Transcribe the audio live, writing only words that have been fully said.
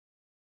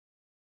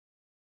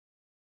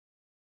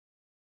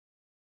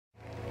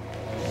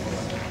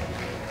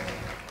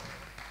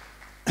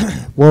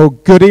Well,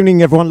 good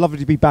evening, everyone. Lovely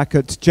to be back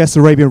at Jess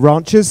Arabian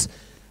Ranches.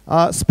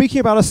 Speaking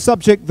about a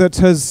subject that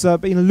has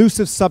been an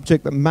elusive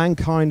subject that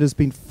mankind has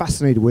been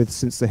fascinated with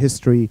since the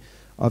history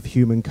of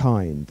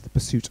humankind, the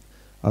pursuit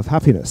of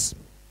happiness.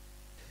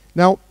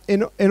 Now,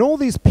 in all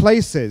these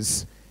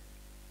places,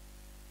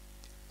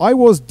 I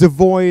was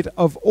devoid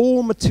of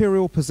all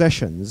material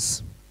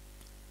possessions,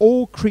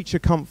 all creature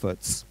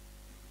comforts,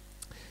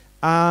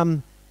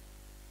 in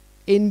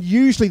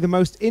usually the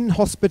most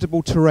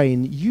inhospitable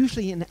terrain,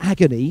 usually in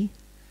agony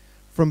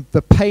from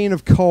the pain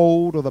of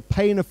cold or the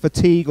pain of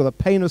fatigue or the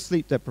pain of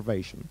sleep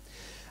deprivation.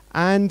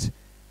 And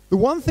the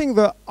one thing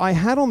that I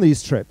had on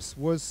these trips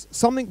was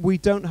something we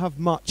don't have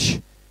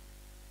much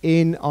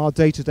in our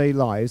day-to-day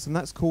lives, and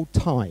that's called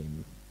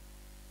time.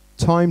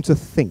 Time to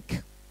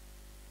think.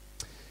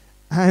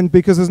 And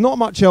because there's not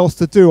much else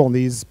to do on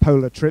these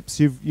polar trips,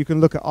 you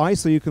can look at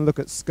ice or you can look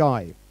at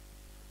sky.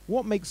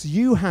 What makes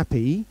you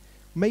happy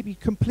may be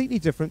completely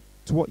different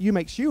to what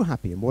makes you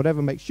happy and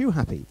whatever makes you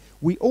happy.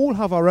 We all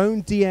have our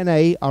own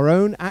DNA, our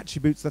own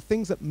attributes, the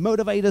things that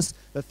motivate us,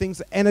 the things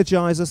that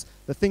energize us,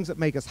 the things that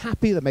make us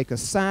happy, that make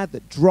us sad,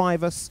 that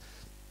drive us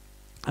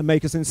and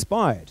make us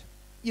inspired.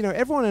 You know,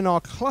 everyone in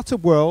our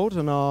cluttered world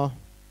and our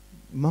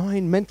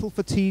mental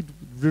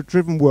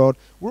fatigue-driven world,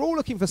 we're all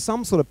looking for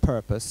some sort of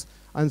purpose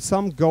and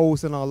some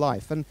goals in our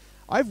life. And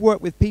I've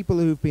worked with people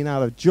who've been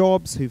out of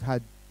jobs, who've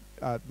had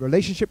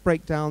relationship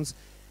breakdowns,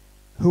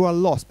 who are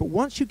lost. But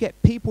once you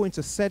get people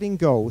into setting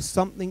goals,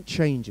 something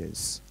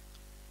changes.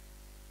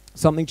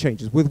 Something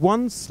changes, with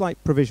one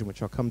slight provision,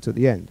 which I'll come to at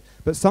the end.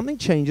 But something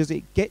changes,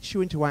 it gets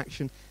you into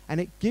action, and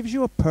it gives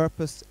you a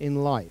purpose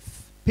in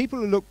life. People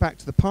who look back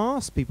to the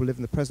past, people who live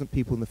in the present,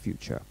 people in the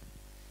future.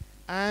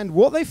 And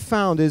what they've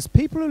found is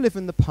people who live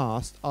in the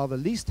past are the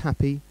least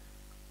happy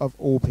of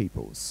all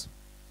peoples.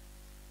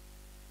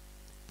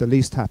 The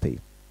least happy.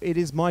 It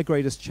is my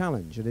greatest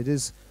challenge, and it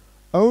is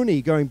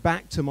only going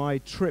back to my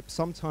trip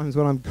sometimes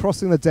when I'm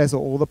crossing the desert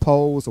or the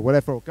poles or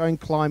whatever, or going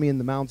climbing in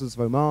the mountains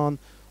of Oman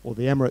or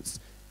the Emirates,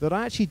 that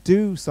I actually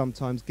do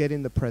sometimes get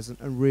in the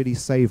present and really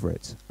savor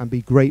it and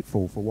be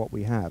grateful for what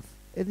we have.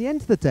 At the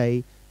end of the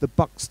day, the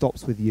buck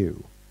stops with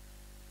you.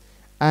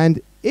 And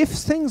if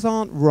things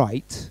aren't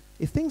right,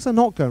 if things are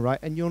not going right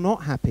and you're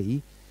not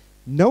happy,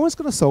 no one's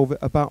going to solve it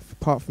apart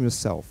from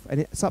yourself.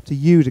 And it's up to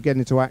you to get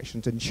into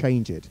action and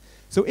change it.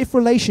 So if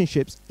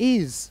relationships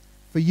is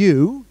for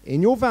you,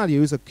 in your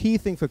values, a key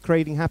thing for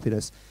creating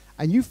happiness,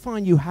 and you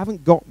find you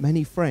haven't got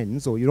many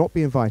friends or you're not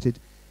being invited,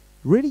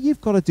 really you've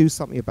got to do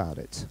something about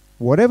it.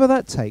 Whatever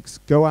that takes,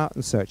 go out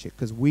and search it,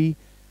 because we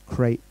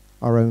create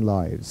our own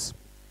lives.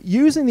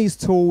 Using these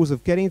tools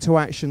of getting into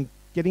action,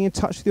 getting in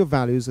touch with your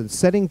values and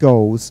setting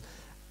goals,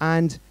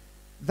 and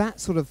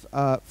that sort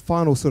of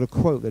final sort of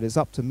quote that is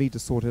up to me to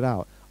sort it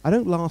out, I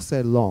don't last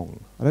there long.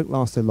 I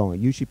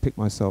usually pick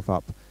myself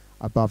up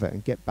above it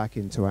and get back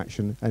into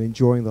action and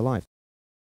enjoying the life.